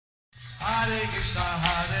Hare Krishna,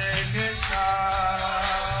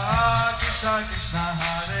 Krishna Krishna,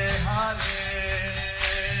 Hare Hare,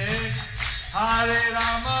 Hare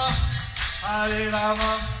Rama,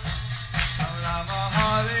 Rama Rama,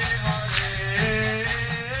 Hare Hare.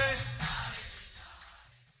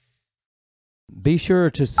 Be sure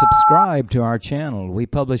to subscribe to our channel. We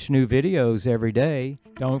publish new videos every day.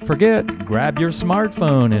 Don't forget, grab your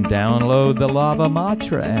smartphone and download the Lava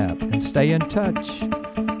Matra app and stay in touch.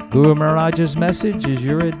 Guru Maharaj's message is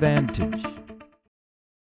your advantage.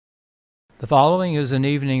 The following is an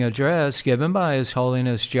evening address given by His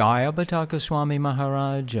Holiness Jayapataka Swami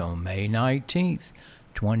Maharaj on May 19th,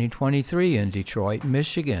 2023 in Detroit,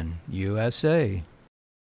 Michigan, USA.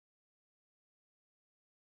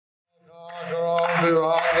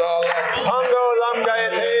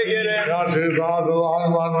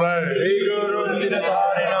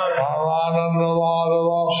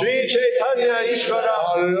 Shri Chaitanya Ishvara.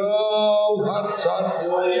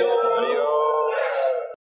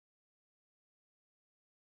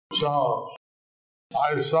 So,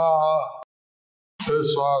 I saw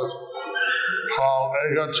this was called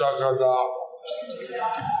Eka Chakra Dham.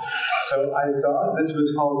 So I saw this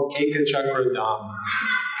was called Eka Chakra Dham.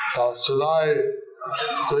 Should I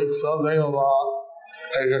say something about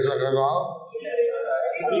Eka Chakra Dham?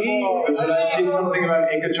 Should I say something about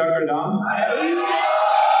Eka Chakra Dham?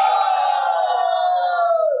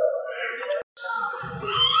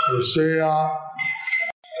 You see,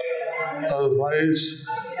 the place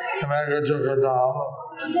in Eka Chakra Dham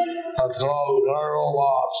that's called Garva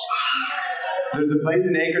Vas. There's a place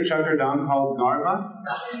in Eka Chakra Dham called Garva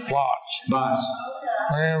Vas.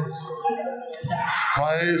 Means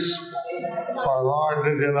place where Lord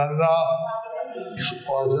Nityananda was in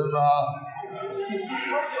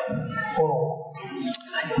the womb.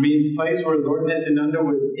 Means place where Lord Nityananda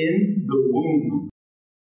was in the womb.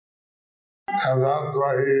 And that's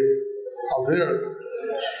where he appeared.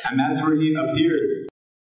 And that's where he appeared.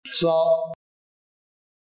 So,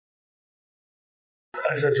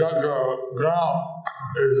 Eka Chakra Dham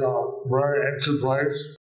is a very ancient place.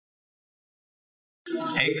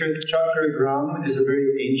 Eka Chakra Dham is a very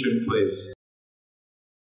ancient place.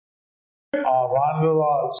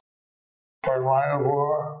 Pandavas were in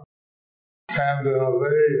Mayapur, and they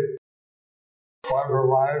went from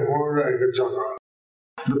Mayapur to Eka Chakra.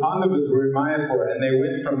 The Pandavas were in Mayapur, and they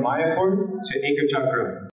went from Mayapur to Eka Chakra.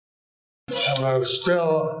 And there's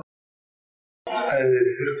still a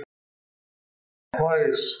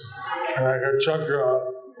place in Eka Chakra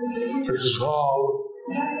which is called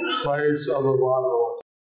Place of the Pandavas.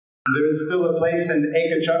 There is still a place in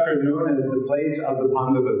Eka Chakra known as the place of the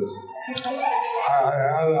Pandavas. I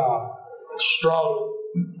had a stroke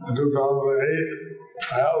in 2008.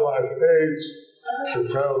 I had my face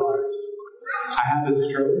paralyzed. I had a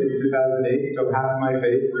stroke in 2008, so half my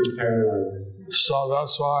face was paralyzed. So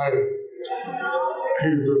that's why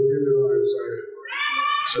he's repeating what I say.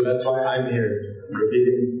 So that's why I'm here,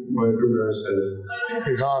 repeating what Guru Maharaj says.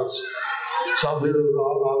 Because some people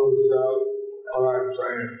don't understand what I'm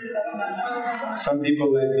saying. Some people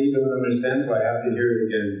like me don't understand, so I have to hear it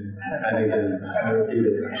again and again and repeat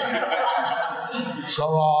it.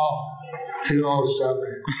 Somehow he don't understand me.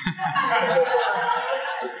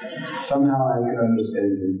 Somehow I can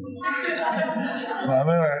understand you.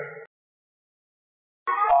 Anyway,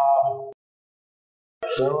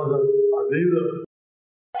 there was a leader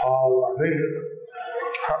of, I think,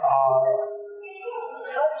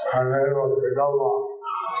 her name was Hidalva.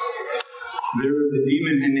 There was a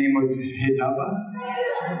demon, her name was Hidalva.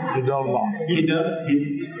 Hidalva.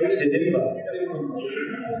 Hidimba.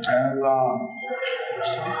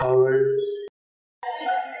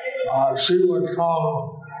 And she would come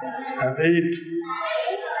and eat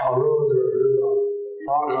a villager in the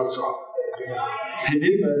Rajasa.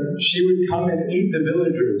 Hidimba, she would come and eat the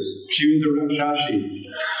villagers. She was the Rakshashi.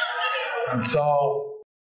 And so,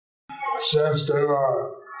 since they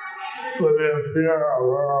were living in fear of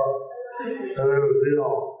her, and they would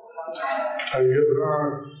deal, I give her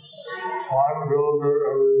one villager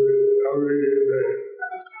every day.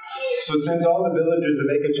 So since all the villagers of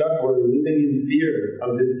Eka Chakra were living in fear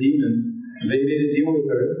of this demon, they made a deal with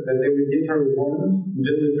her that they would give her one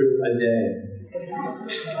villager a day.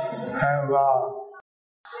 And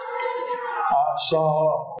so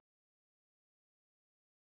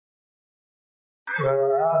they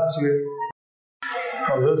were asking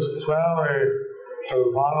of this family, the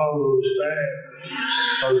Pandavas was saying,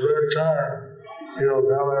 of their turn,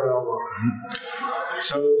 family member.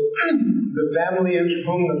 So the family of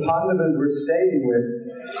whom the Pandavas were staying with,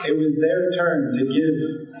 it was their turn to give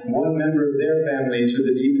one member of their family to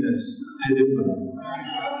the demoness Hidimba.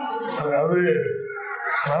 And every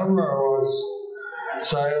member was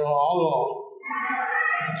saying, "I'll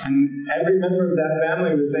And every member of that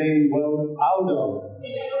family was saying, well, I'll go.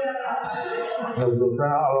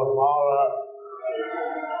 go."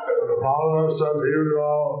 The father said, "You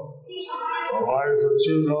go." The wife said,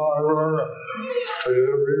 "You go." Everyone, the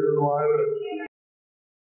reason why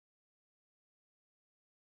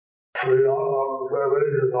we all said they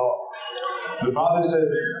could go. The father said,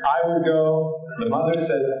 I would go. The mother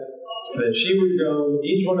said that she would go.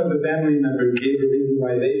 Each one of the family members gave a reason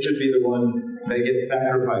why they should be the one that gets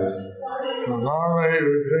sacrificed. Normally, you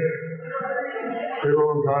would think people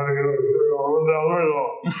are trying to get us to go.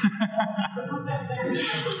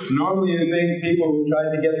 Normally you think people would try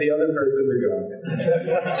to get the other person to go.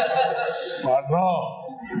 But no.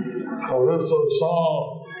 So this was so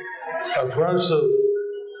impressive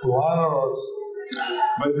to one of us.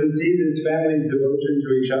 But to see this family's devotion to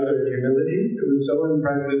each other in humility, it was so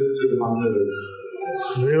impressive to the Pandavas.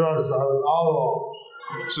 Neela said, "I'll go."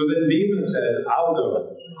 So then Bhima said, I'll go.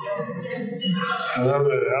 And then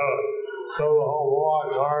they had a whole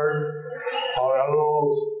walk cart of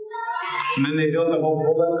edibles. And then they built a whole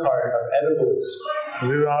bullock cart of edibles.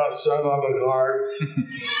 Neela sat on the cart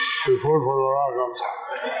to food for the Rakshas.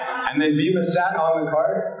 And then Bhima sat on the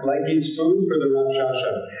cart like he's food for the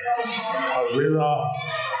Rakshasa. Neela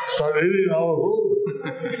started eating all the food.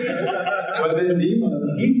 But then Bhima,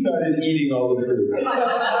 he started eating all the food.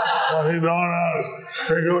 What he known as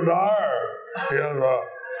Rigodar. He has a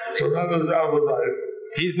tremendous appetite.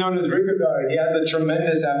 He's known as Rigodar. He has a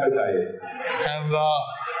tremendous appetite. And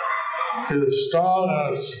he's strong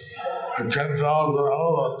as 10,000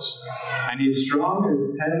 elephants. And he's strong as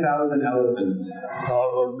 10,000 elephants.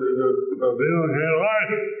 The demon came, "Hey,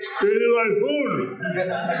 you're eating my food."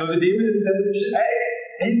 So the demon said,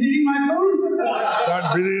 hey, he's eating my food. Start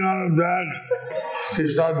beating on his back. He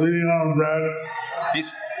started beating on his back.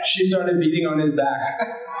 She started beating on his back.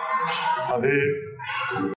 And then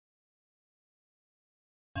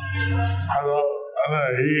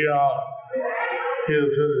he had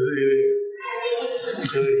finished eating.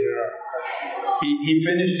 He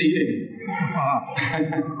finished eating.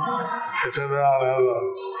 He turned around and had a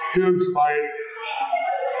huge fight.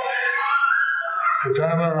 He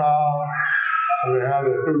turned around and they had a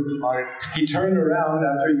huge fight. He turned around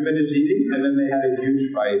after he finished eating, and then they had a huge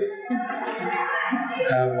fight.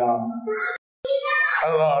 And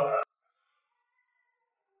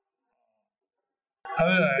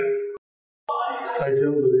anyway, they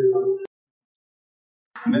killed the demon.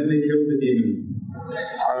 And then they killed the demon.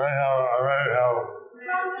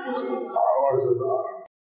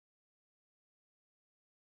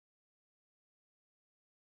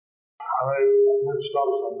 I mixed up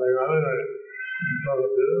something. Anyway, so the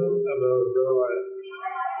demon and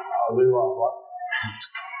the what?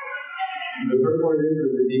 The purport is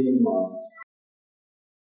that the demon lost.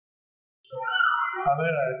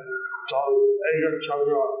 Anyway, so Ega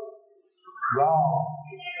Chakra now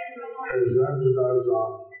is mentioned as a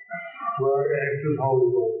very ancient holy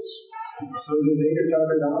place. So the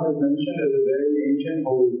Ekachakra Dham is mentioned as a very ancient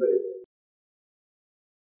holy place.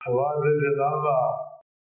 Lord Nityananda,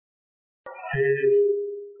 he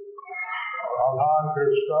Radha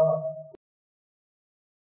Krishna,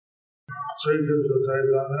 Sri Krishna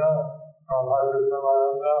Chaitanya, Radha Krishna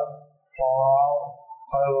Mayanda, Paul,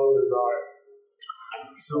 Hilo Vidai.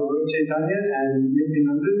 So Lord Chaitanya and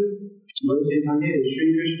Nityananda, Lord Chaitanya is Sri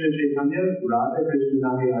Krishna Chaitanya, Radha Krishna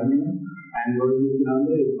Mayanda, and Lord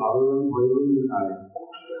Nityananda is Balaram Vidai.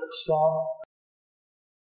 So,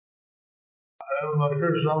 in the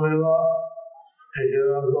Krishna Lila, he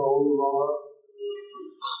gave us the older brother.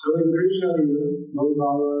 So in Krishna Lila, Lord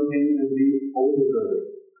Balaram came as the older brother.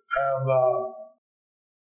 And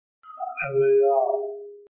in the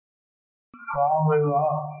Ram Lila,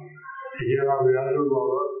 he gave us the younger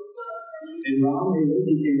brother. In Ram Lila,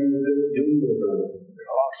 he came as the younger brother.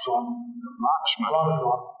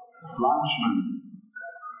 Lakshman.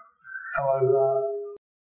 And like that.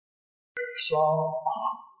 So,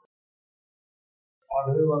 when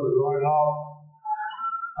he was growing up,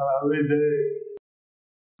 every day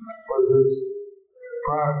with his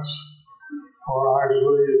friends were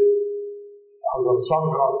actually the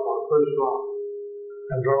sanghas for Krishna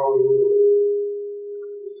and Draupadi.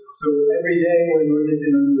 So every day when Lord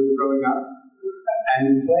Nityananda was growing up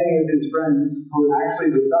and playing with his friends who were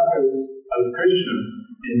actually the sanghas of Krishna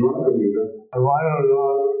in Radha Yuga, And why not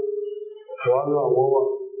there was a woman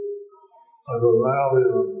in the valley.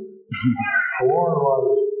 The woman was,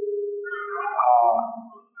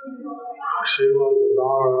 she was the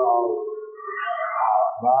daughter of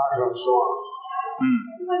Nagaswami.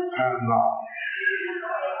 And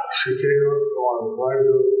she came up on like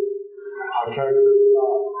I checked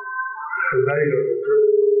the date of the trip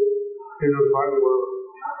in the front room.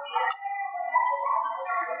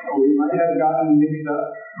 We might have gotten mixed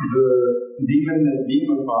up. The demon that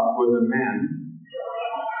Bhima fought was a man,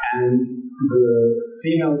 and the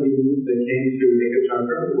female demons that came to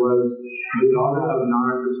Ekachakra was the daughter of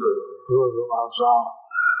Narakasura.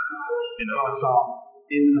 In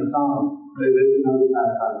Assam. There's another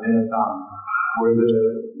pastime in Assam where the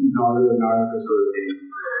daughter of Narakasura came.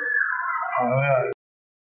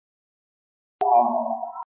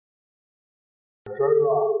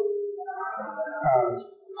 As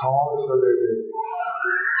Paul said,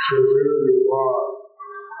 she appeared before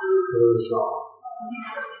was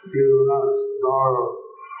given us daughter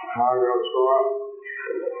Narakasura,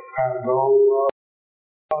 and those were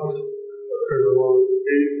us, it was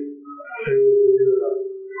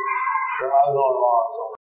the other laws.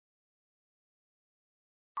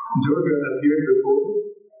 Durga appeared before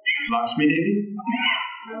Lakshmi Devi.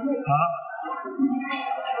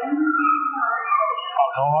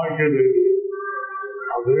 Kamalika Devi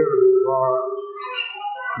appeared before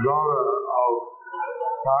the daughter of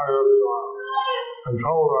Narakasura and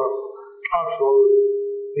told her touch the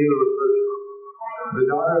feet of Krishna. The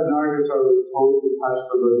daughter of Narakasura was told to touch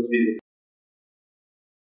the Lord's feet.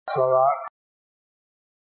 So that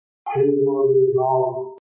he will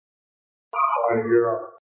become like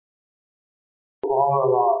your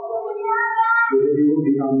father-in-law. So that he will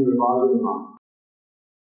become your father-in-law.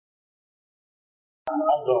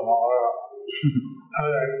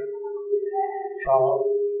 Okay. So,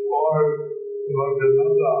 Lord looked at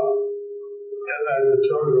Nanda and at the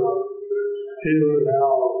children. He would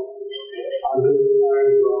have a different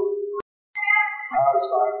kinds of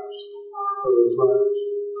pastimes for his friends.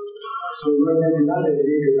 So Lord Nityananda in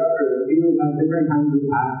Ekachakra, he would have different kinds of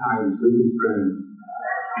pastimes with his friends.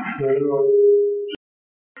 They would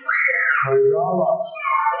regardless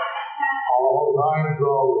all kinds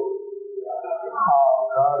of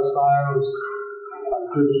pastimes like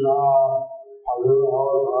Krishna,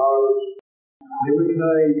 They would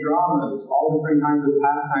play dramas, all different kinds of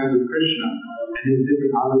pastimes with Krishna and his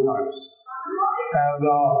different avatars. And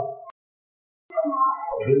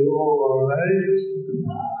people were amazed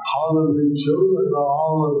how did the children know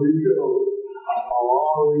all the details of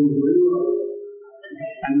all these leelas.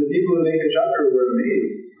 And the people of Ekachakra were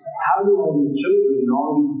amazed. How do all these children know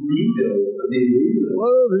all these details of these leelas?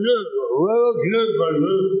 Little kids like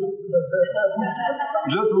this.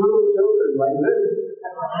 Just little children like this.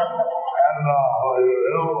 And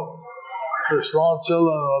the small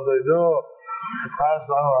children, what they do, they pass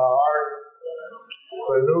down the heart.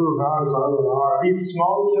 They knew the pastimes by heart. These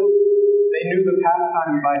small children, they knew the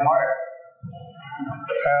pastimes by heart.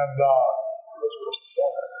 And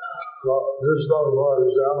just for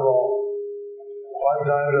example, one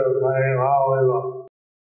time they were playing Ram Leela.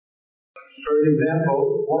 For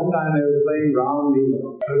example, one time they were playing Ram Leela.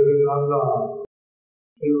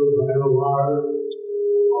 He was playing a part of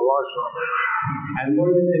Lakshman. And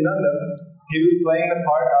Lord Nityananda, he was playing the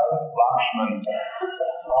part of Lakshman.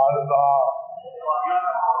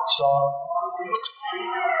 So,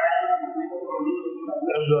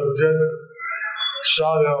 and the jinn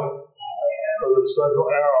shot him with a special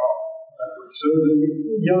arrow. So the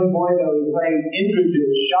young boy that was playing Indrajit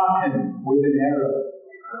shot him with an arrow.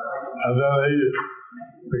 And then he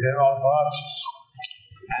became unconscious.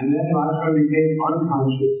 And then Lakshman became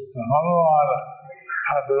unconscious. And Hanuman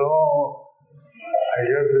had to go and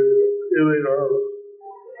get the healing herb.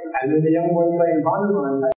 And then the young boy playing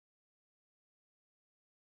Hanuman had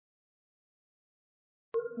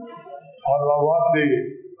Parvati,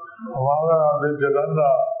 the mother of Nityananda,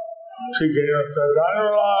 she came and said,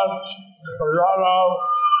 Dharmaraj, Prajarav.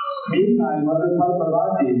 Meantime, Mother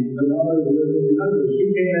Parvati, the mother of Lord Nityananda, she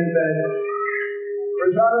came and said,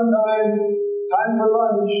 Prasadam time for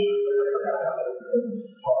lunch.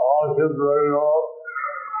 All the kids were ready to go,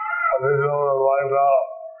 and they didn't know where to lie down.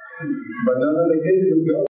 But none of the kids would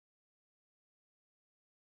go.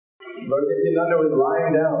 Lord Nityananda was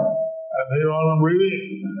lying down. And he wasn't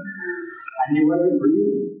breathing. And he wasn't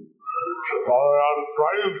breathing. Father was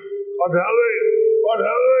frightened. What's happening? What's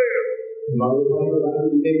happening? Mother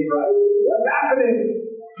Parvati became frightened. What's happening?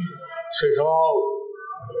 She called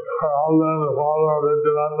her husband, the father of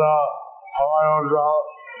Nityananda,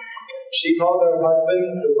 She called her husband,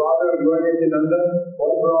 the father of Lord Nityananda.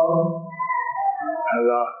 What's wrong?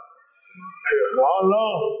 And he said, oh no,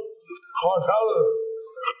 call husband.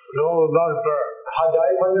 No, the doctor.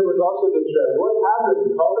 Hadai Pandit was also distressed. What's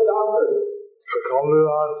happened? Call the doctor. So call the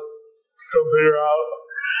doctor to figure out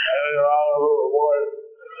anything wrong with the boy.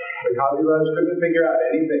 The Kaviraj couldn't figure out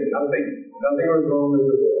anything, nothing. Nothing was wrong with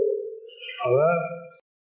the boy. And then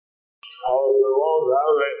I was said, what was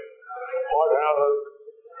happening? What happened?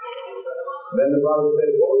 Then the Baba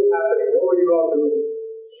said, what was happening? What were you all doing?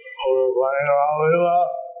 We were playing around Leela.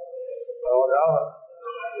 And what happened?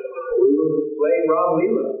 We were playing Ram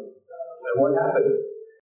Leela. And what happened?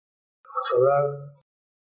 So then,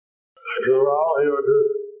 after a while, he was just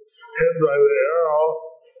hit by the arrow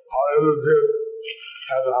on his hip.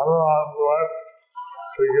 And Hanuman went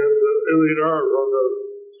to get the elite herb from the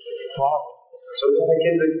mountain. So then the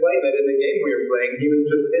kids explained that in the game we were playing, he was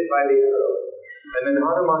just hit by the arrow. And then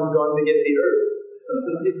Hanuman's gone to get the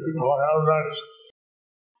herb. What happened next?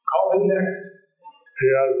 Call him next.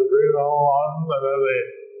 He has to bring the whole on, and then they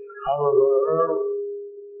cover the herb,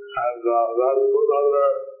 and that's put under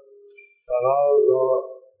the nose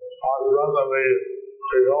or on front of me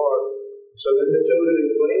to go it. So then the children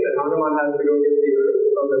explained that Hanuman has to go get the herb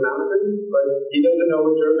from the mountain, but he doesn't know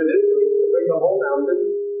which herb it is, so he has to bring the whole mountain,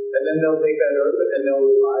 and then they'll take that herb and they'll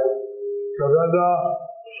revive. So then I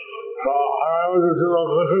was just like,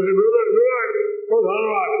 what's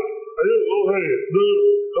Hanuman? I just okay,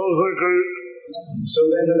 So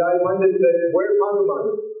then the guy Pandit said, where's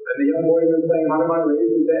Hanuman? And the young boy who was playing Hanuman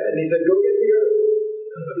raised his head and he said, go get the herb.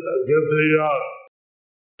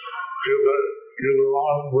 Get the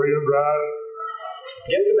wrong, bring it back.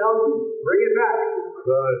 Get the mountain, bring it back.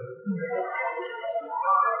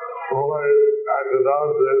 Boy, I said, I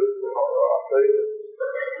was the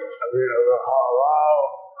Rao,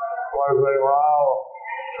 was they Rao,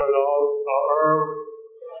 took out the herb,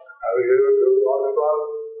 and he gave it to the husband,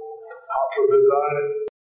 after the die.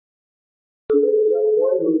 So then the young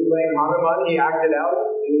boy who was playing Hanuman, he acted out,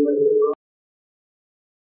 and he went to the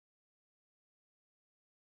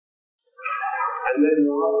and then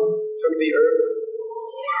Ram took the herb.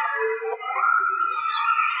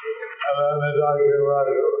 And then the guy came back.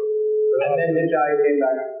 And then Vijay came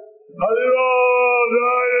back. Harira,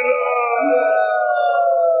 Harira!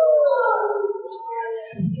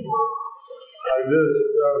 Like this,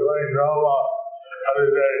 they're playing drama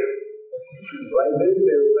every day. Like this,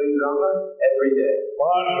 they were playing drama every day.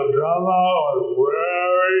 But the drama was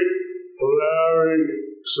very, very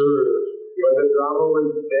serious. But the drama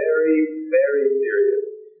was very, very serious.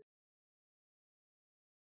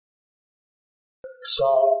 So,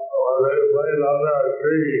 when they played under a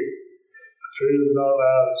tree is known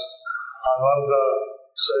as Ananda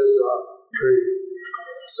Sesha tree.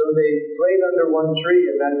 So they played under one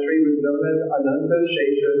tree, and that tree was known as Ananta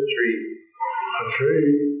Shesha tree. A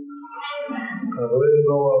tree leaned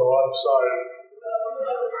over one side.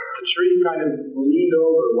 The tree kind of leaned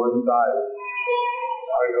over one side.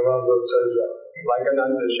 Like Ananda Sesha. Like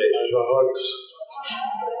Ananta Shesha. Like the hooks.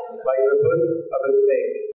 Like the hooks of a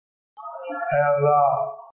snake. And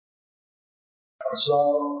so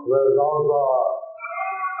there's also a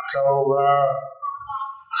temple there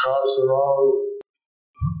across the road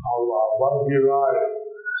of Bungi Rai.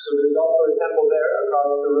 So there's also a temple there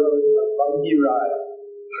across the road of Bungi Rai.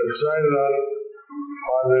 They say that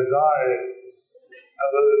when they die, and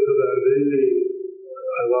then into the deity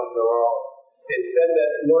and left the world. It said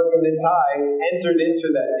that Lord Nitai entered into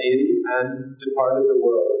that deity and departed the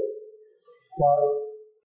world. But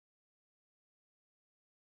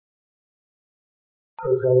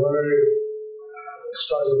it's a very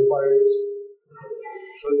special place.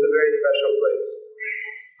 So it's a very special place.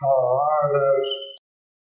 There's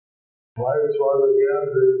place where the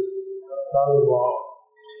Ganges doesn't flow.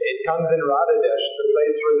 It comes in Radhadesh, the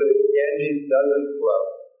place where the Ganges doesn't flow.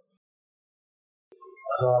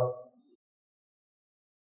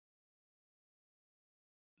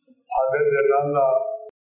 Nityananda,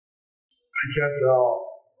 I can't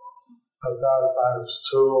tell at that time it's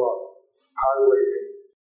too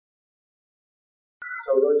heartbreaking.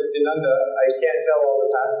 So Lord Nityananda, I can't tell all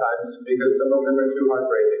the pastimes because some of them are too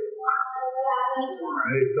heartbreaking.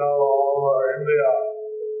 He traveled all over India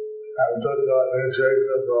and took the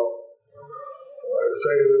initiation from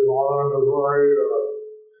say the modern Devori or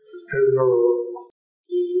his guru.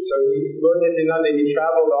 So Lord Nityananda, he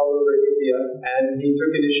traveled all over India and he took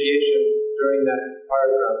initiation during that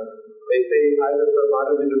parikrama. They say either from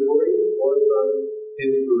Madhavendra Puri or from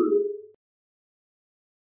his guru.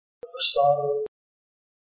 So,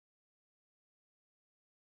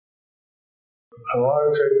 Lord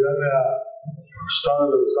Chaitanya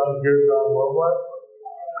started the Sankirtan movement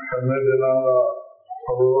and Nityananda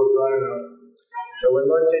joined him. So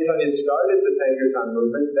when Lord Chaitanya started the Sankirtan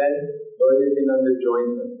movement, then Lord Nityananda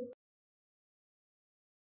joined him.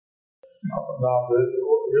 Now,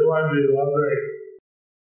 you might be wondering,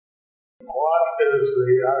 what is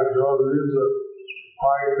the actual reason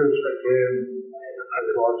why Krishna came as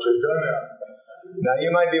Lord Chaitanya. Now you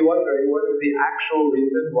might be wondering, what is the actual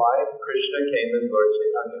reason why Krishna came as Lord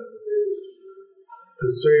Chaitanya? You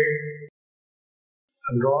see,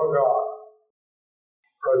 in Dwarka,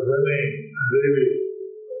 Rajani Devi,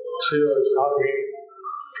 she was talking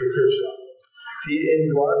to Krishna. See, in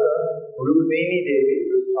Dwarka, Rukmini Devi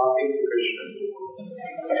was talking to Krishna.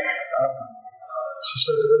 She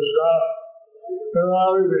said, Krishna, you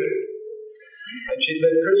know everything. And she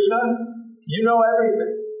said, Krishna, you know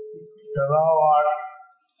everything. You know what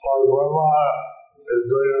Brahma is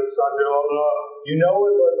doing in Satyaloka. You know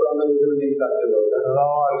what Lord Brahma is doing in Satyaloka. You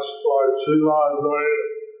know what Shiva is doing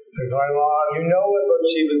in Kailash. You know what Lord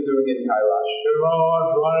Shiva is doing in Kailash. You know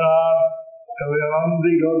what's going on in the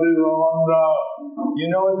Anandi Koti Brahmanda. You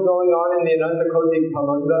know what's going on in the Ananta Koti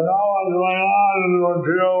Brahmanda. You know what's going on in the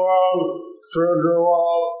material world, spiritual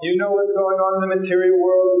world. You know what's going on in the material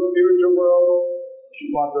world, the spiritual world.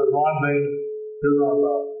 But there's one thing you don't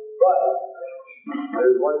know. But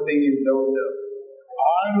there's one thing you don't know.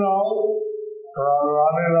 I know,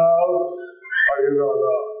 Radharani knows, but you don't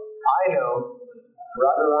know. I know,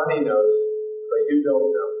 Radharani knows, but you don't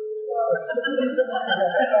know.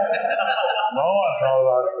 No one told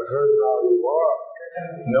us to Krishna before.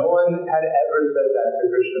 No one had ever said that to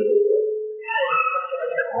Krishna before.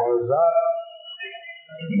 What is that?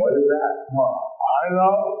 What is that? Well, I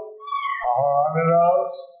know, Radharani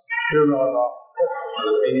knows, you don't know.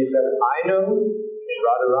 And he said, I know,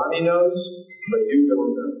 Radharani knows, but you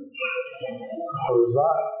don't know. What is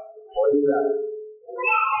that? What is that?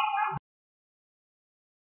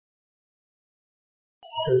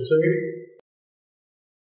 You see,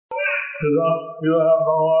 you have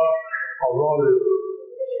no one above you.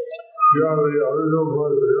 You are the original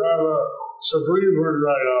person. You are the supreme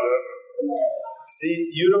personality. See,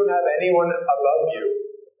 you don't have anyone above you.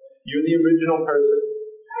 You're the original person.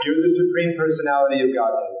 You're the supreme personality of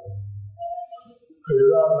Godhead. You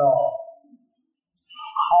don't know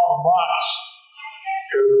how much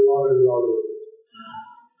your devotees love you.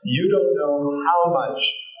 You don't know how much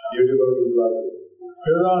your devotees love you.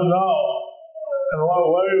 You don't know in what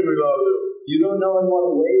way we love you. You don't know in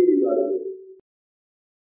what way we love you.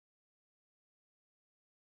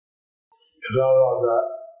 You don't know that.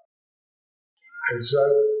 It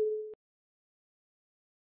said,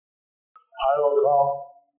 I will come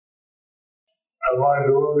as my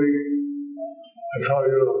devotee and tell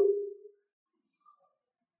you.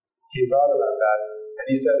 He thought about that, and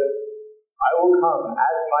he said, I will come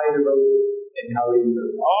as my devotee in Kali Yuga.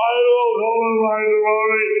 I will come as my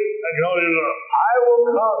devotee and tell you. I will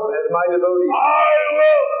come as my devotee. I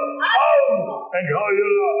will come and tell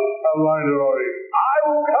you as my devotee. I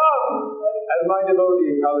will come as my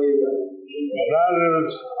devotee in Kali Yuga. That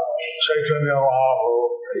is Chaitanya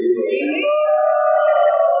Mahaprabhu.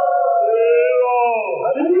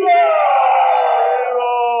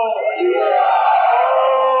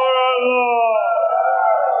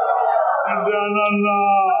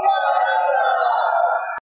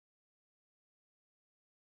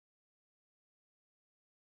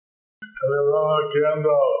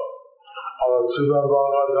 Candle of Srimad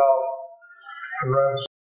Bhagavatam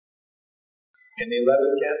mentions In the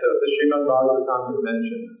 11th canto of the Srimad Bhagavatam, it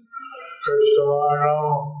mentions Krishna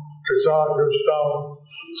Varnam, Krishna Krishnam,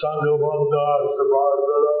 Sanghapanta,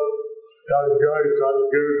 Sabhadaram, Yajay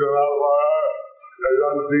Sankirtanavara,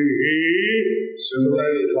 Yajantihi,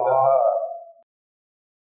 Sumedasaha.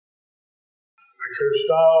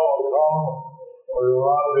 Krishna will come when you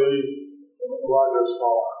want the blackest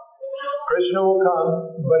color. Krishna will come,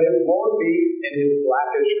 but it won't be in his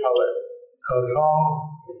blackish color. He'll come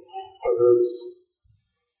with his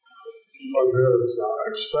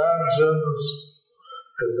expansions,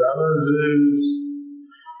 his energies,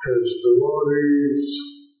 his devotees,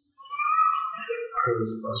 his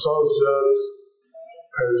associates,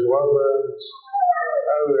 his weapons,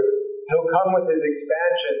 everything. He'll come with his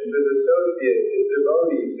expansions, his associates, his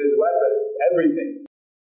devotees, his weapons, everything.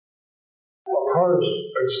 The first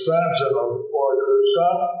expansion of Lord Krishna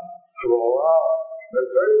is Balaram. The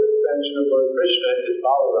first expansion of Lord Krishna is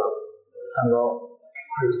Balaram. And the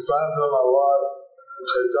expansion of Lord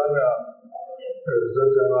Chaitanya is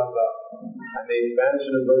Nityananda. And the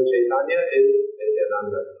expansion of Lord Chaitanya is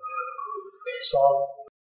Nityananda. So,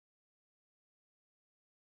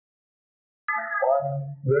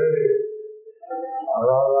 one day,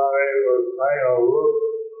 Radharani was playing a flute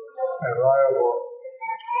in Mayapur.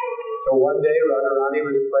 So one day Radharani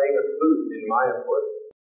was playing a flute in Mayapur.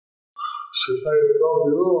 She played so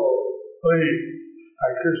beautifully,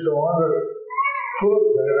 and Krishna wondered, who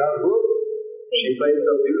played that flute? She played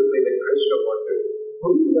so beautifully that Krishna wondered,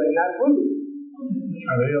 who's playing that flute?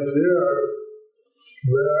 And he appeared there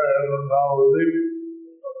in Navadvip.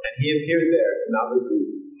 And he appeared there in Navadvip.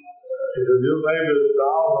 He said, you made this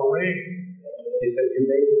down for me. He said, you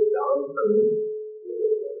made this down for me.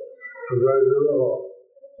 It's very beautiful.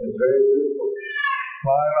 It's very beautiful.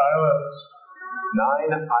 9 islands.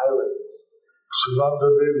 9 islands.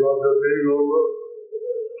 Simantadvip, Vardadvip,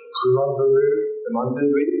 Simantadvip,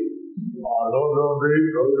 Samantadvip, Rodramdvip,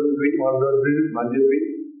 Rodramdvip, Madhadvip, Madhyadvip,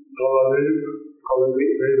 Koladvip,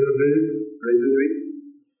 Koladvip, Vedadvip, Redadvip,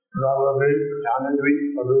 Navadvip, Janadvip,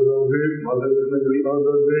 Madhadvip, Madhyadvip,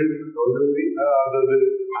 Rodadvip, Rodadvip,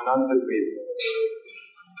 Anandadvip. Anantadvip,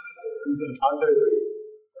 Antardvip.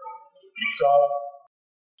 So,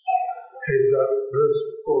 he said, this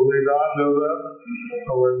will be non-different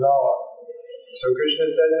from Vrindavan. So Krishna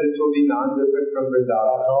said this will be non-different from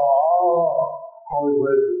Vrindavan. So all holy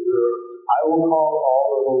places here. I will call all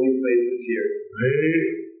the holy places here.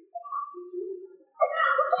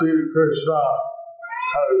 See, Krishna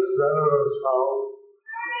had extended himself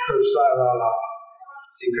Krishna and Radha.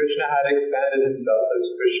 See, Krishna had expanded himself as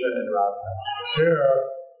Krishna and Radha. Here,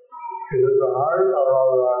 he is the heart of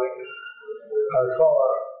Radharani, her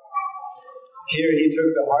color. Here he took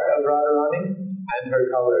the heart of Radharani and her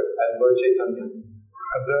color as Lord Chaitanya.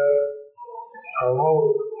 And then her mood.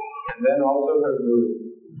 And then also her mood.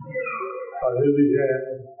 And he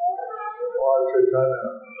became Lord Chaitanya.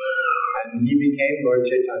 And he became Lord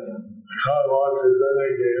Chaitanya. Because Lord Chaitanya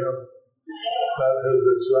came, that his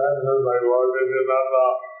expansion like Lord Nityananda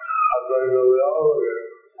Advaita Vyavaka.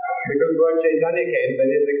 Because Lord Chaitanya came, then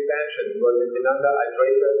his expansions, Lord Nityananda,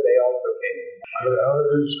 Advaita, they also came. And the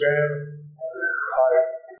energies came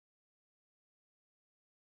like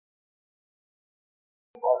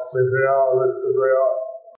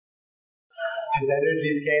His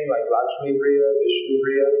energies came like Lakshmi Priya, Vishnu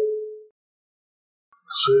Priya,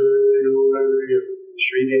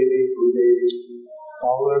 Sri Devi, Bhudevi,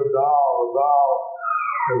 all them down,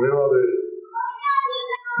 humility,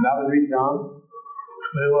 Navadvip Dham,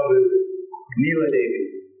 humility. Neela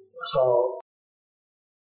Devi. So,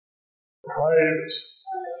 place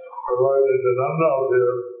for Lord Nityananda up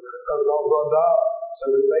here, that's also down.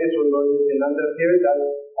 So the place where Lord Nityananda appeared, that's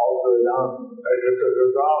also a Dham.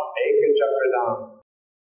 Ekachakra Dham. Ekachakra Dham.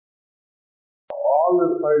 All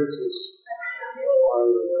the places where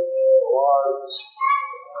the Lord's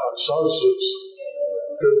associates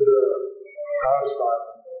did their pastime,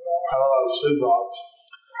 Srivas.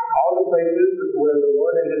 All the places where the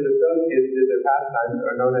Lord and his associates did their pastimes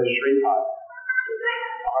are known as Sripads.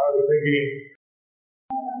 I was thinking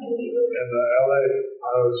in the LA,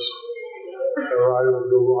 I was arrived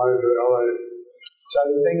from Dubai to LA. So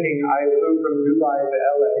I was thinking, I flew from Dubai to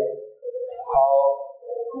LA. How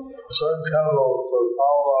certain temples of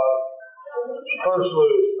Prabhupada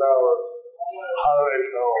personally established, how do they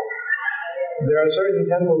know? There are certain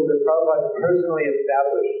temples that Prabhupada personally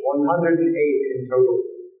established, 108 in total.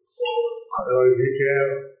 Like he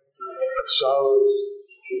came established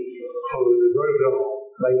for the Detroit temple.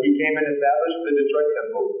 Like he came and established the Detroit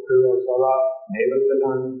temple. Neva Sadat. Neva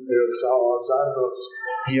Sadhan. He established Los Angeles.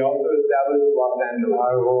 He also established Los Angeles.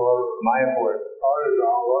 Mayapur. All these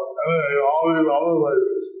other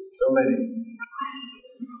places. So many.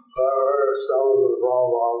 That were established with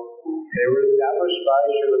Prabhupada. They were established by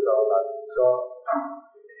Srila Prabhupada. So,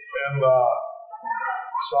 in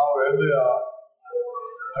South India,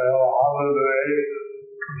 they have 108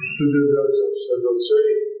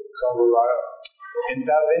 In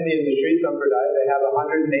South India, in the Sri Sampradaya, they have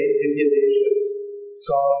 108 Divya Deshas.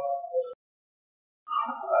 So,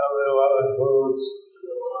 that includes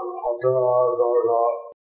Mathura, Dwarka.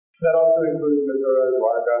 That also includes Mathura,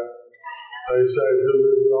 Dwarka. They say if you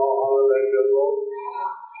visit all 108 temples,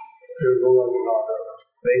 you go back to Godhead.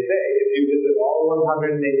 They say if you visit all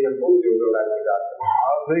 108 temples, you'll go back to Godhead.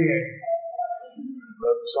 I'm thinking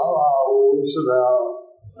that somehow we should have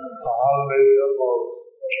 108 temples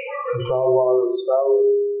and Prabhupada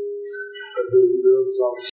established that they give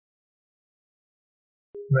some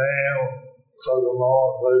name, such a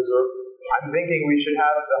nomenclature. I'm thinking we should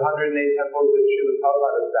have the 108 temples that Srila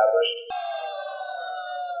Prabhupada established.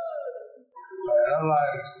 The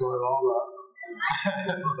airlines doing all that.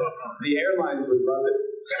 The airlines would love it.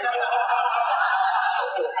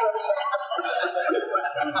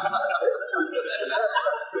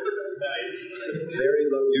 Very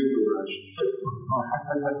love you, Guruj. I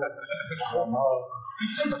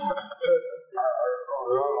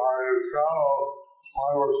travel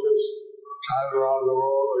 5 or 6 times around the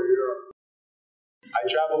world a year. I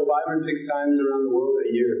travel 5 or 6 times around the world a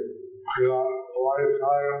year. I got a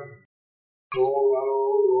lifetime gold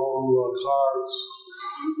medal, gold cards.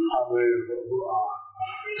 I mean,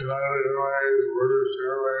 United Airways, British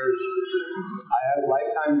Airways. I have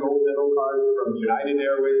lifetime gold medal cards from United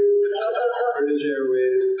Airways, British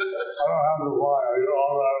Airways. I don't have to fly, I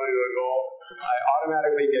automatically get gold. I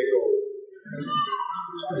automatically get gold.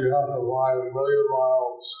 You have to fly 1 million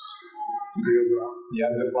miles to get that. You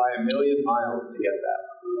have to fly 1 million miles to get that.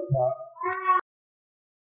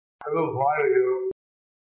 I don't fly to get 1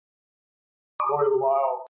 million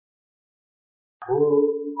miles.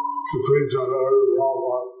 Between each other,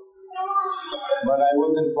 But I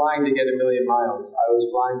wasn't flying to get 1 million miles. I was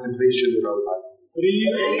flying to please Srila Prabhupada.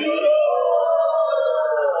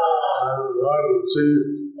 I'm glad to see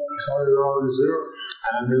some of your always here.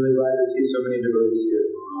 And I'm really glad to see so many devotees here.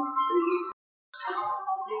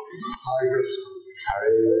 Hare Krishna. Hare.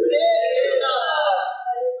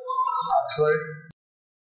 Actually,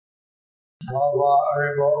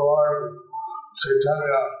 Lord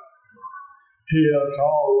Chaitanya, he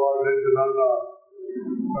told Lord Nityananda when he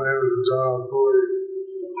was in Jagannath-puri.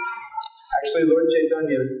 Actually, Lord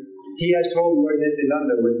Chaitanya, he had told Lord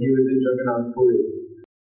Nityananda when he was in Jagannath-puri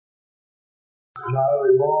that we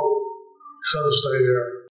both should stay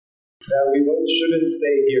here. That we both shouldn't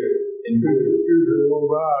stay here in Puri. You should go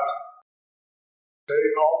back.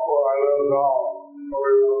 Take off where I live now,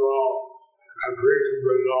 where we live now, and preach and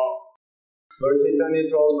bring off. Lord Chaitanya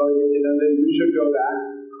told Lord Nityananda, you should go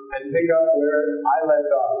back and pick up where I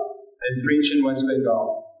left off and preach in West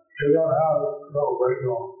Bengal. You don't have no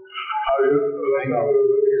Bengal. I don't have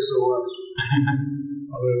the east or west. I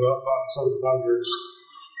mean, not some countries.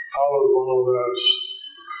 I was one of those.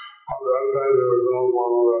 At that time, there was no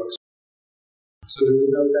one of those. So there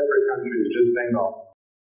was no separate countries, just Bengal.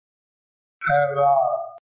 And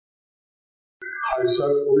I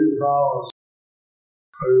said, we promised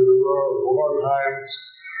that we would deliver 4 kinds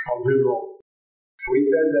of people. We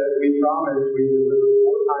said that we promised we deliver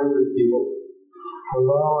 4 kinds of people. But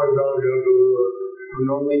now I don't get delivered. Who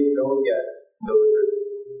normally don't get delivered.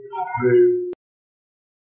 The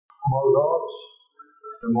Morgos,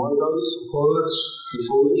 the Morgos, foolish, the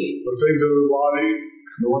foolish, the things of the body,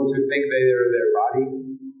 the ones who think they are their body,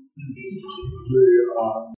 the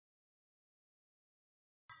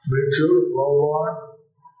nature, lowborn,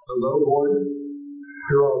 the lowborn,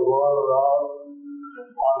 who are born without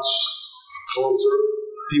much culture,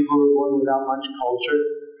 people who are born without much culture,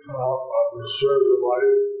 spiritual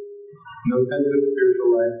life, no sense of spiritual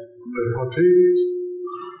life, the petites,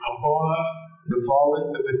 the fallen,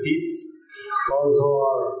 the petites, those who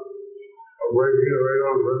are breaking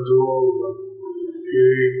regular principles and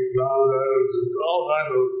eating non-veg and all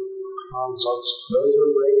kinds of nonsense. Those who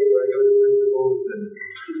are breaking regular principles and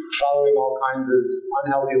following all kinds of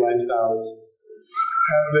unhealthy lifestyles.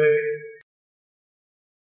 And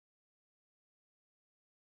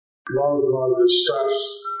those who are distressed.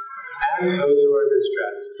 And those who are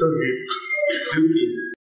distressed. Dookie.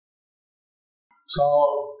 So,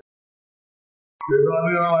 you know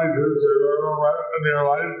anyone like this in your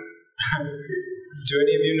life? Do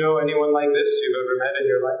any of you know anyone like this you've ever met in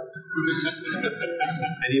your life?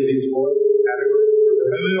 Any of these 4 categories?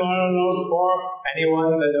 Anyone who knows 4?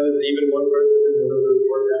 Anyone that knows even one person in one of those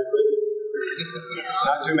 4 categories?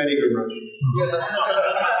 Not too many, Guru Maharaj.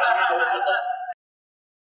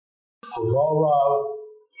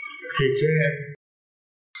 He came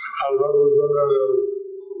as representative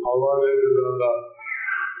of Lord Nityananda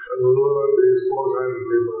and delivered these 4 kinds of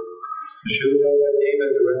people. Srila Prabhupada came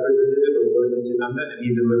as a representative of Lord Nityananda and he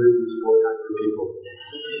delivered these 4 kinds of people.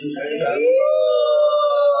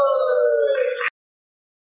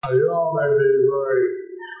 You all may be very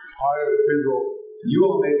pious people. You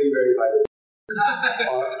all may be very pious.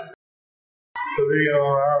 To be in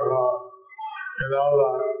America, you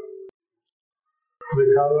know that the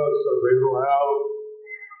habits that people have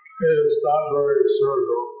is not very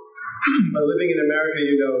spiritual. But living in America,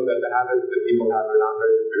 you know that the habits that people have are not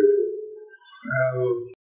very spiritual.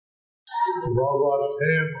 And Prabhupada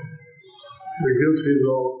came to give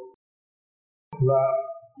people that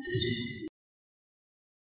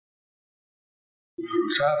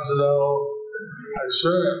transcendental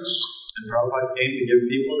experience. And Prabhupada came to give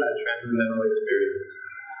people that transcendental experience.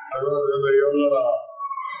 I wrote in the yoga,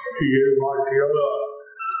 he gave Bhakti Yoga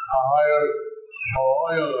a higher of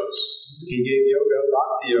all yogas. He gave yoga,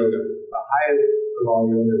 Bhakti Yoga, the highest of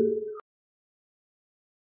all yogas.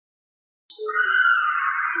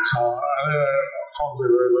 So anyway,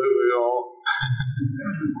 probably very late for you all.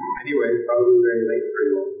 Anyway, it's probably very late for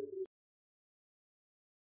you all.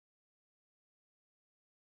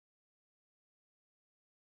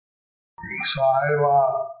 So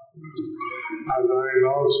I'm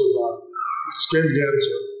diagnosed with skin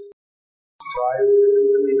cancer. So I was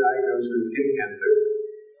recently diagnosed with skin cancer.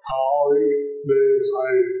 all weekdays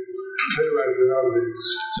I take my therapies.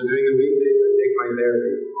 So during the weekdays, I take my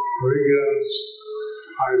therapy. Weekends,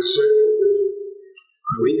 I save for vision.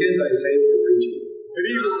 The weekends, I save for preaching.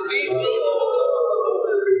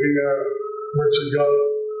 Michigan.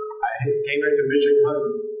 I came into Michigan.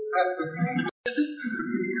 I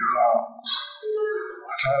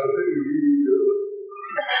think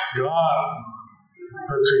God,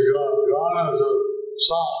 Michigan. God is a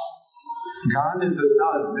son. God is the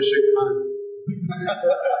son, Michigan.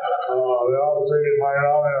 They all sing it right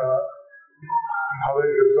out there. Hare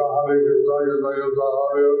Krishna, Hare Krishna, Krishna Krishna,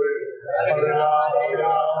 Hare Hare, Hare Rama, Hare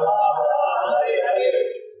Rama, Hare Hare.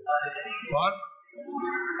 What?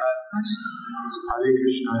 Hare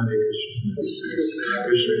Krishna, Hare Krishna,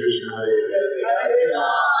 Krishna Krishna, Hare Hare.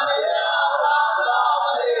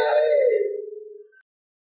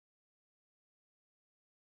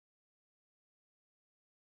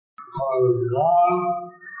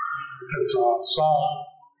 God, it's a song.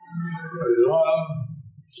 God,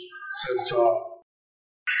 it's a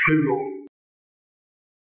people.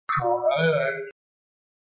 So anyway,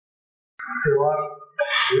 you want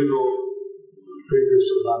people be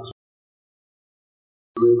Krishna conscious.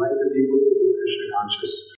 We invite the people to be Krishna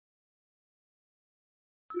conscious.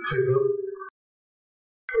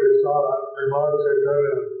 We saw that in Lord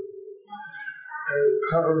Chaitanya, and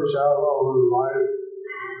every shadow of his life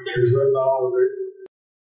is written out of it.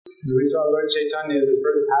 So we saw Lord Chaitanya, the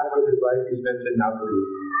first half of his life he spent in Nagari.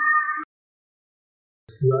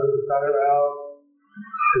 Then started out,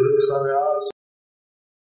 he took sannyas.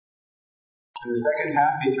 In the second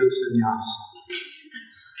half, he took sannyas.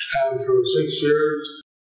 And for 6 years,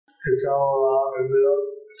 he traveled around India,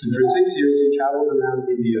 And for 6 years, he traveled around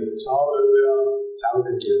India, South India, South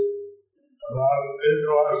India, around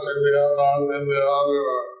West India, North India,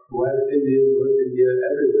 everywhere. West India, North India,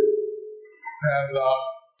 everywhere. And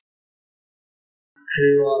he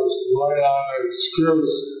was right on an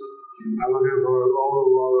excuse. I'm looking for his older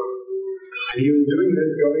brother. And he was doing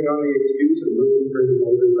this going on the excuse of looking for his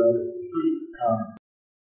older brother.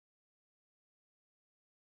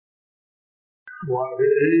 When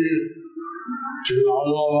he all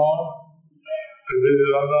alone, he did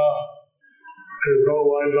Danda, he broke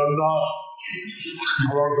my Danda,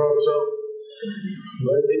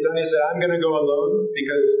 Lord Chaitanya said, I'm going to go alone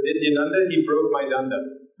because Nityananda, he broke my danda.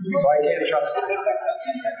 So I can't trust him.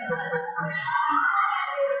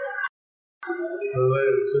 And they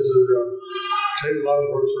insisted on take one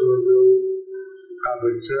person with you and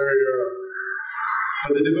the carrier.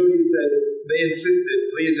 But the devotees said, they insisted,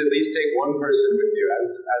 please at least take one person with you as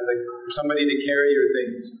somebody to carry your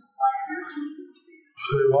things.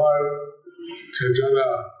 The Lord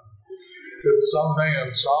Chaitanya did something in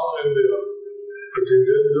South India, but he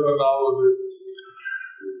didn't do it all of it.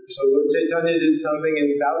 So Lord Chaitanya did something in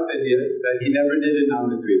South India that he never did in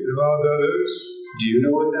Navadvip. You know what that is? Do you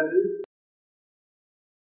know what that is?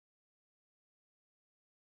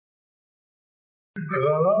 I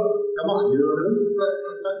don't know. Come on, you don't know?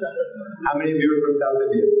 How many of you are from South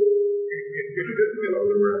India?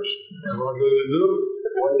 What did he do?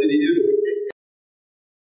 What did he do?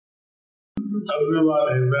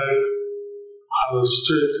 Everyone he met on the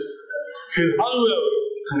street, he hung them.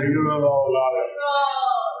 He knew them all about it.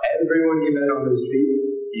 Everyone he met on the street,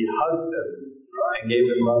 he hugged them and gave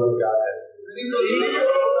them love of Godhead.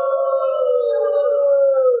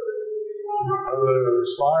 Whether they were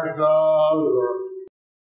Spartans or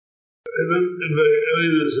even in the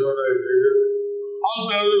areas where they did,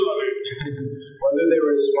 hung everybody. Whether they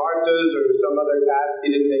were Spartas or some other caste,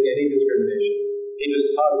 he didn't make any discrimination. He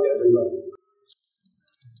just hugged everybody.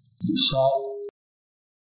 So,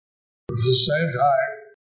 at the same time,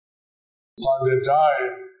 when they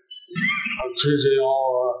died of teaching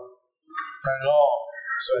all Bengal,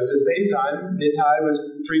 So at the same time, Nitai was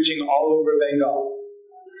preaching all over Bengal.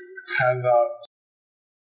 and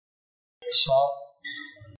so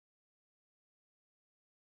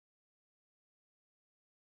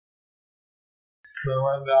then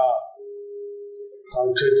when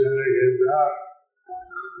Chaitanya came back,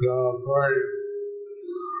 the prayed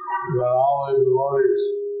that all the devotees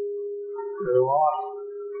they want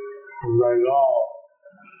from Bengal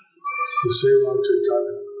to see Lord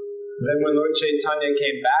Chaitanya. Then when Lord Chaitanya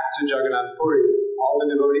came back to Jagannath Puri, all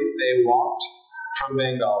the devotees, they walked from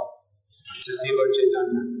Bengal to see Lord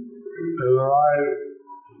Chaitanya. They arrived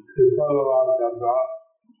before the Rath Yatra,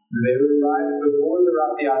 They would arrive before the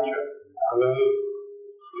Rath Yatra. and then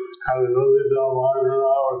had a really dumb argument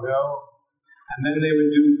with him, And then they would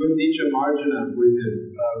do Gundicha Marjana with him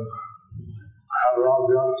and had Rath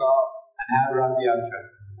Yatra. and have Rath Yatra.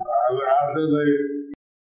 And after they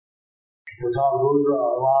Rudra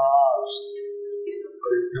Maharaj,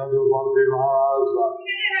 because of Bhakti Maharaj, the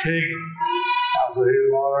king, after he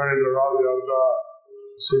married the Radha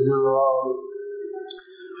Sita Road,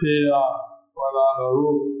 he went on the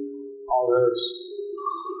roof of his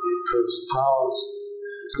palace.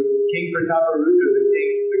 So King Prataparudra, the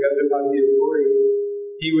king, the Gajapati of Puri,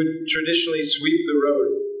 he would traditionally sweep the road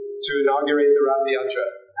to inaugurate the Rath Yatra.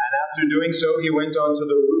 And after doing so, he went onto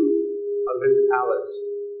the roof of his palace.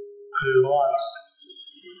 He watched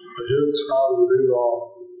the huge crowd of people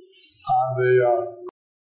on the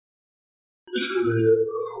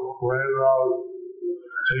rain road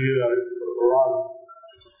to run.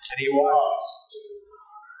 And he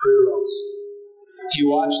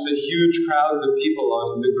watched the huge crowds of people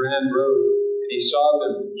on the Grand Road, and he saw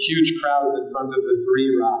them, huge crowds in front of the three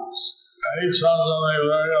Raths. And he saw something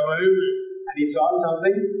very amazing. He saw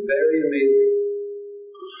something very amazing.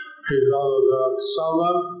 He saw that there were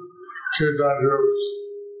 7 kirtan groups.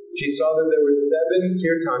 He saw that there were 7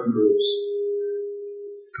 kirtan groups.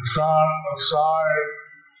 In front, side,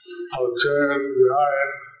 of the chairs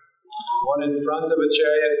behind. One in front of a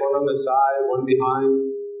chariot, one on the side, one behind.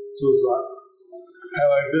 And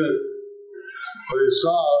like this. But he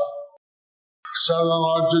saw 7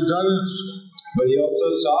 Lord Chaitanyas. But he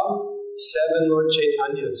also saw 7 Lord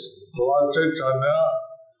Chaitanyas. Lord Chaitanya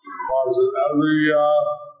was in every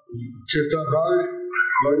kirtan party.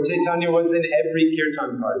 Lord Chaitanya was in every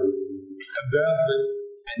kirtan party. And dancing.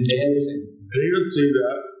 And dancing. He could see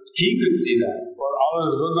that. He could see that. But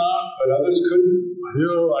others could not. But others couldn't.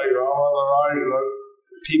 People like Ramananda Rai could.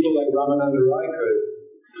 People like Ramananda Rai could.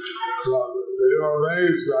 So they were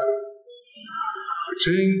amazed that the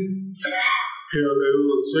king, they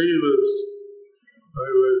would see this.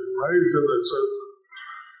 They would praise him and said,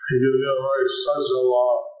 he could get a very special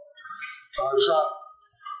darshan.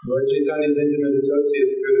 Lord Chaitanya's intimate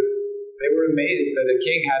associates they were amazed that a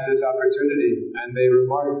king had this opportunity, and they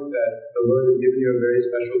remarked that the Lord has given you a very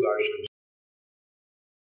special darshan.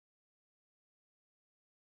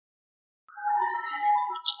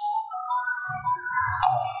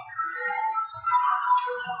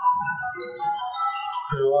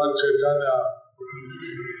 Lord Chaitanya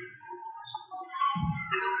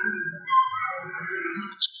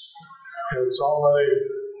had so many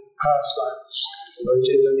pastimes. Lord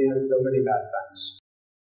Chaitanya had so many pastimes.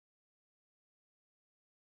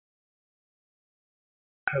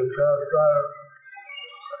 He had pastimes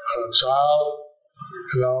as a child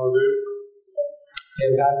in Navadvip. He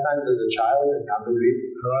had pastimes as a child in Navadvip.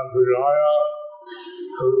 He went to Gaya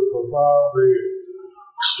to perform the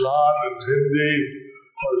Shraddh in Hindi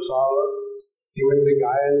for his father. He went to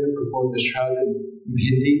Gaya to perform the Shraddh in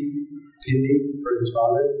Hindi for his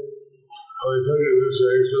father. So he took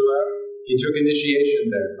initiation there. He took initiation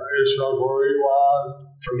there.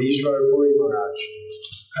 From Ishwar Puri Maharaj.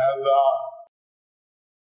 And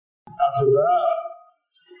after that,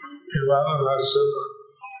 he manifested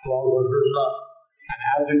love for Krishna. And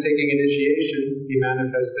after taking initiation, he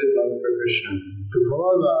manifested love for Krishna.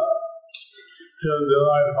 Before that, he was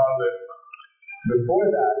Nimai Pandit. Before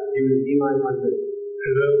that, he was Nimai Pandit. He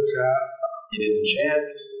didn't chant. He didn't chant.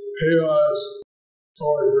 He was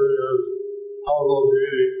worshipping his household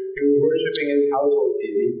deity. He was worshipping his household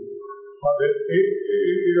deity. But he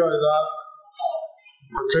was not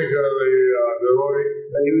particularly devotee.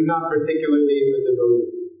 But he was not particularly a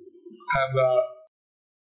devotee. And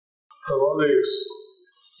devotees,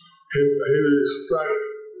 he respected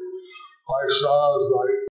Vaishnavas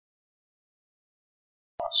like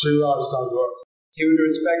Srivas Thakur. He would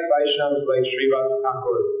respect Vaishnavas like Srivas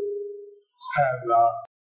Thakur. And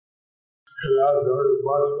he asked very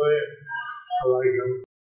muchly, like him,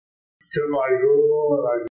 get my guru and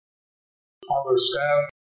I understand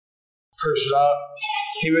Krishna.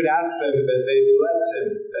 He would ask them that they bless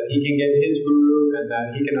him, that he can get his guru and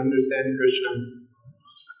that he can understand Krishna.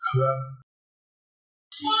 And then,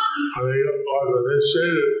 when he was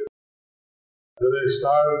initiated, then he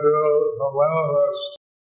started to manifest his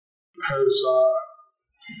Krishna Bhakti.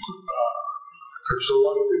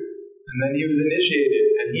 And then he was initiated,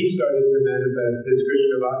 and he started to manifest his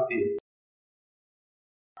Krishna Bhakti.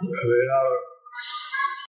 And they have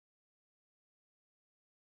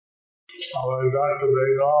when he got to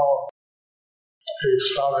Bengal, he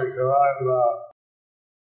started Kanai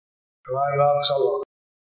Nakshala.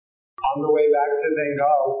 On the way back to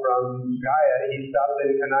Bengal from Gaya, he stopped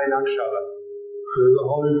in Kanai Nakshala. Which is a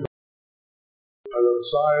holy place by the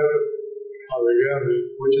side of the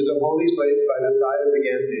Ganges. Which is a holy place by the side of the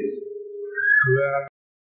Ganges. And then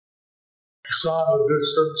he saw in the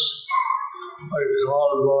distance a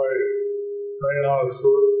cloud boy laying on his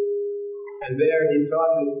foot. And there he saw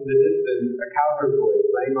in the distance a cowherd boy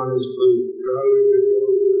playing on his flute.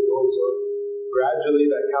 Gradually,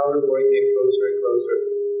 that cowherd boy came closer and closer.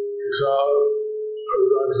 He saw it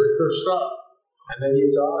was actually Krishna. And then he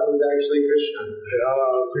saw it was actually Krishna. He had a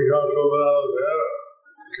peacock over his head.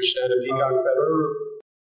 Krishna had a peacock feather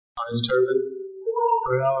on his turban,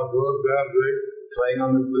 Playing on the flute, dancing. playing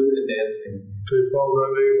on the flute and dancing. Threefold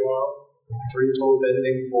bending form. Threefold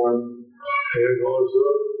bending form. Here goes the.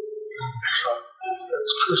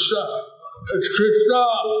 It's Krishna. It's Krishna.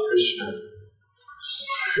 It's Krishna.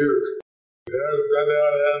 His hair is standing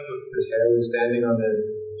on end. His hair was standing on end.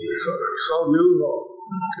 So beautiful.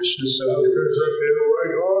 Krishna is so So beautiful. Krishna came away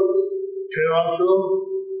close, came up to him,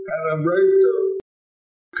 and embraced him.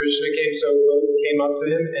 Krishna came so close, came up to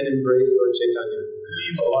him, and embraced Lord Chaitanya.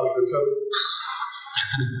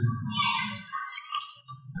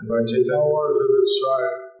 And Lord No Chaitanya, words to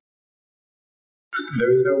describe.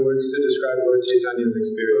 there is no words to describe Lord Chaitanya's They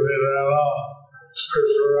experience. ran off.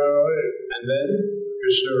 Krishna ran away. And then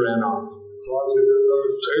Krishna ran off. Lord Chaitanya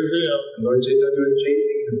was chasing him. And Lord Chaitanya was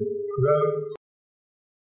chasing him. Then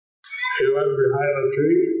he went behind a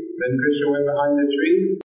tree, Then Krishna went behind a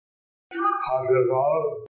tree on his arm,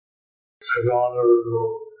 and on the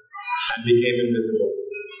road. and became invisible.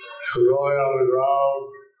 He was rolling on the ground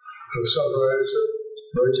in separation.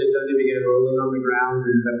 Lord Chaitanya began rolling on the ground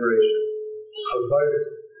in separation. The place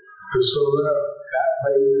is still there. That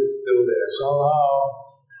place is still there. Somehow,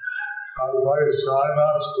 that place,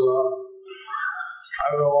 Sainaskula,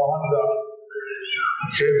 and the Wanda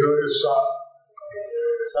came to his son.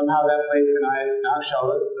 Somehow that place,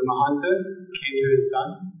 Nakshala, the Mahanta, came to his son.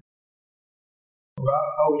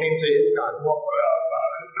 Came to ISKCON.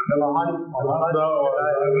 The Mahanta Wanda was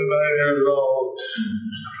 99 years old.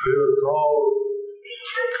 He was told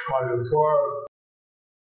by his word,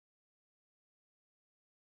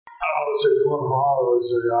 I would say, one Mahara would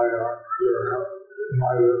say,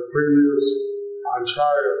 my previous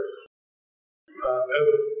acharya, that if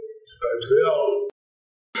they'll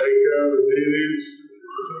take care of the deities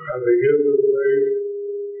and they give the place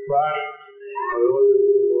back, I really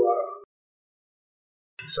will alive.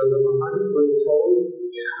 So the Mahant was told,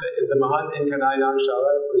 the Mahant in Kanai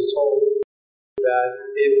Nakshala was told that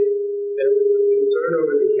if there was a concern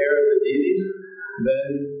over the care of the deities, then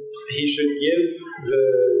he should give the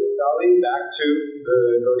stali back to the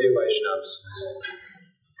Gaudiya Vaishnavas.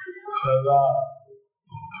 And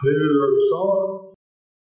these were stolen.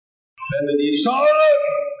 Then the deities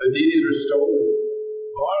were stolen.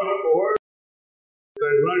 What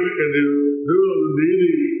can you do to the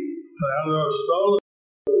deity and they're stolen?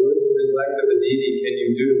 What neglect of the deity can you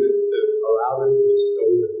do to allow them to be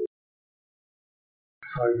stolen?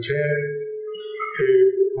 I can't. He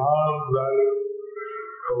found that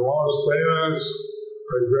the most famous,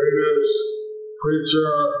 the greatest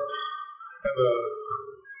preacher in the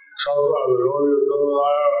South of the Gaudiya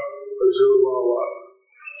Sampradaya was Srila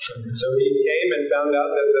Prabhupada. So he came and found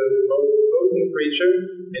out that the most potent preacher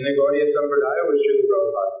in the Gaudiya Sampradaya was Srila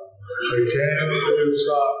Prabhupada. He came to his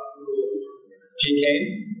son. He came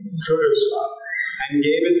To his son. and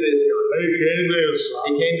gave it to ISKCON. He came to his son.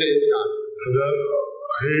 He came to ISKCON. And then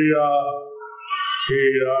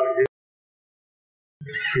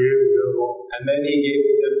he gave the temple And then he gave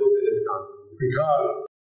the temple to ISKCON. because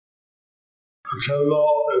the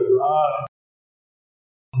temple is on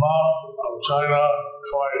the mount of China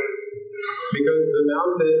clay. Because the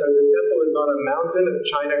mountain, or the temple is on a mountain of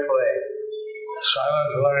China clay. China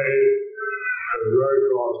clay is very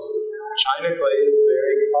costly. China clay is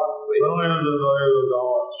very costly. Millions and millions of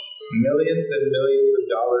dollars. Millions and millions of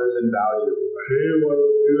dollars in value. He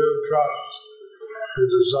didn't trust his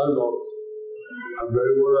disciples, and they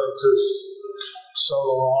wouldn't just sell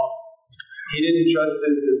them off. He didn't trust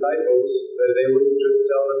his disciples that they wouldn't just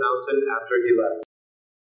sell the mountain after he left.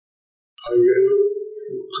 I gave it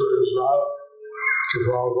to his son, to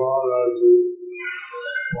Prabhupada, as the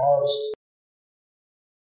most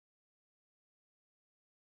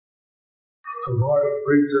important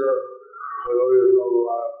preacher of the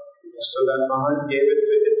world. So that Mahant gave it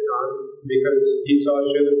to ISKCON because he saw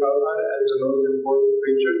Srila Prabhupada as the most important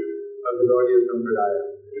preacher of the Gaudiya Sampradaya.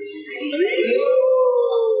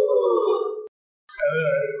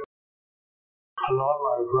 Anyway, I love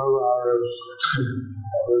my programs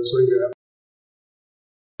this weekend.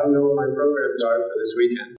 I don't know what my programs are for this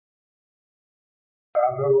weekend.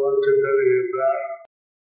 After work today is that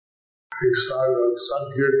he started a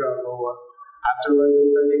Sankirtan movement. After Lord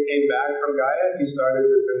Chaitanya came back from Gaya, he started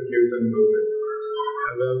the Sankirtan movement.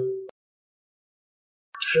 And then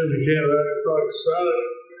he became so excited.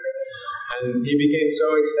 And he became so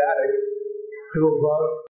ecstatic. People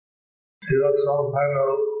brought he had some kind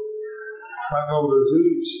of mental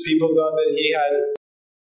disease. People thought that he had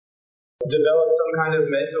developed some kind of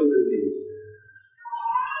mental disease.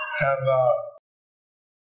 And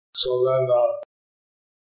so then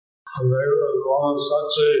they wanted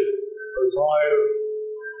Sachi to try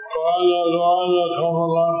Goranga, come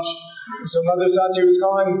for lunch. So Mother Sachi was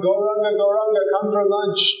calling, Goranga, come for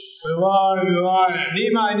lunch. Nimai.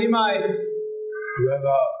 Then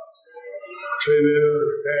 3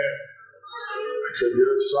 neighbors came. I said,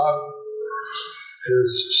 your son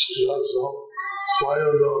is got some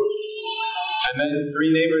biodose. And then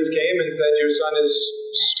 3 neighbors came and said, your son is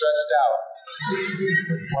stressed out.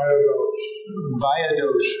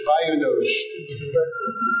 Biodose.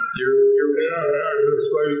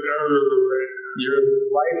 Your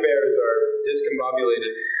life airs are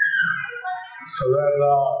discombobulated. So then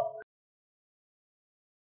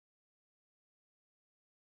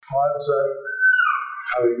God said,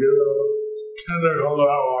 have you give him tender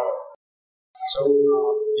coconut water. So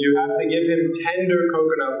you have to give him tender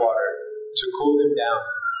coconut water to cool him down.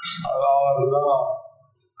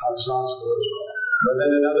 That's not spiritual. But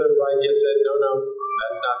then another Vaidya said, no,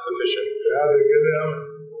 that's not sufficient. You have to give him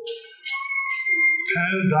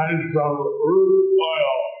 10 types of root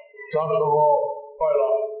oil, vegetable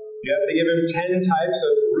oil. You have to give him 10 types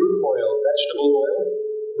of root oil, vegetable oil.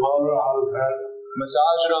 On his head.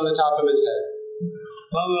 Massage it on the top of his head.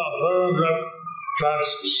 That's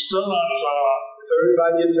still not Third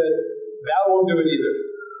Vaidya said, that won't do it either.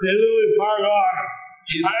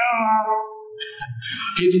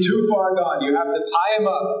 He's too far gone. You have to tie him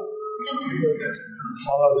up.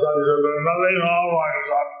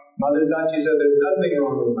 Mother Sachi said, there's nothing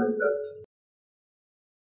wrong with my son.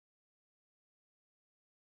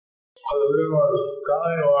 But everyone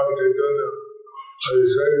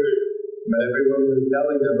was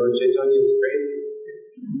telling them, Lord Chaitanya is crazy.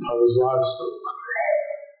 I was lost.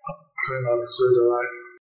 Trying not to sleep tonight.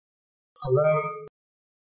 And then,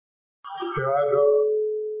 I go,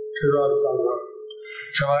 can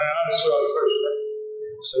I ask you a question?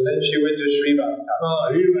 So then she went to Srivas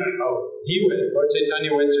Thakur. He went. Lord Chaitanya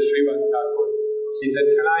went to Srivas Thakur. He said,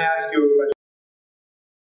 can I ask you a question?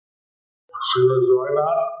 She goes, why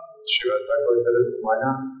not? Srivas Thakur said, why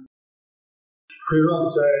not? People don't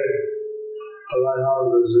say, I have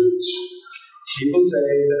a disease. People say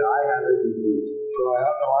that I have a disease. Am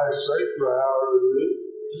I sick? Do I have a disease?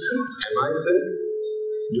 Am I sick?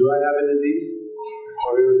 Do I have a disease?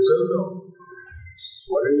 What are your symptoms?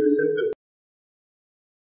 What are your symptoms?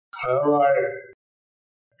 Whenever I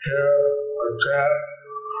hear or chant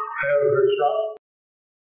Hare Krishna,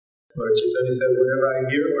 Lord Chaitanya said, whenever I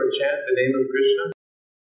hear or chant the name of Krishna,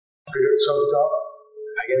 I get choked up.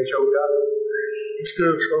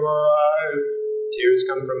 Tears come from my eyes. Tears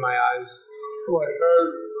come from my eyes. My head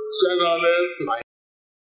set on it. My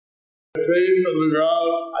feet on the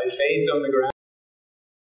ground. I faint on the ground.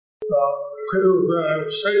 People say I'm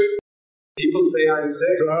sick. People say I'm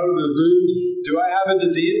sick. Do I have a disease? Do I have a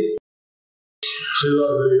disease? Shiva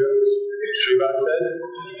said yes. Srivas said,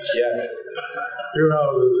 yes. You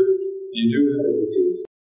have a disease. You do have a disease.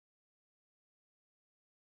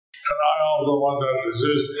 And I also want that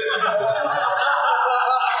disease.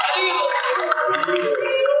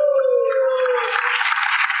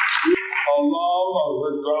 How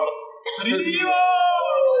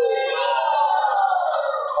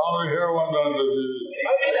many here want that disease?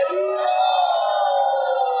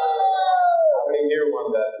 How many here want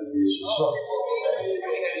that disease?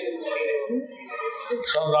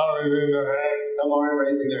 Some not raising their hand. Some aren't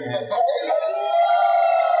raising their hand.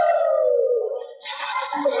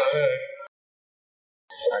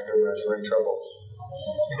 Tiger, we're in trouble.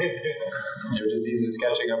 Your disease is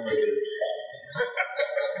catching up with you.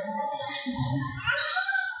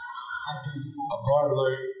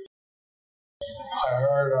 Apparently, I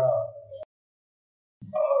heard the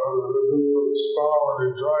star when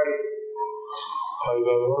he died, I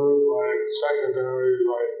diverted my secretary,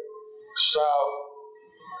 my staff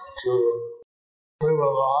to Cleveland,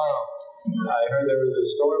 Ohio. I heard there was a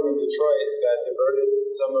storm in Detroit that diverted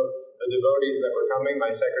some of the devotees that were coming,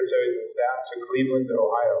 my secretaries and staff, to Cleveland,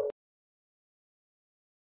 Ohio.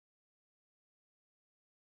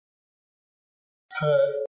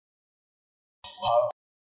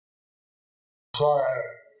 Sorry,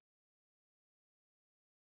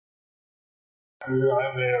 I'm here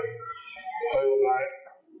late night.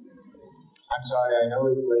 I'm sorry, I know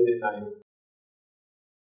it's late at night.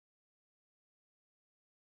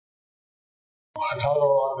 I talk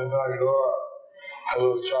about Nitai Gaur, I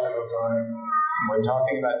lose track of time. When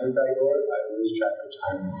talking about Nitai Gaur, I lose track of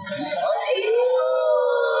time.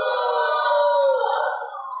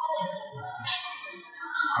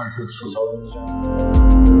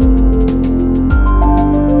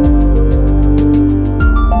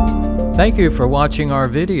 Thank you for watching our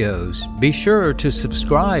videos. Be sure to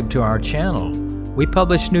subscribe to our channel. We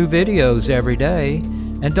publish new videos every day,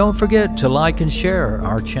 and don't forget to like and share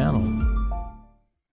our channel.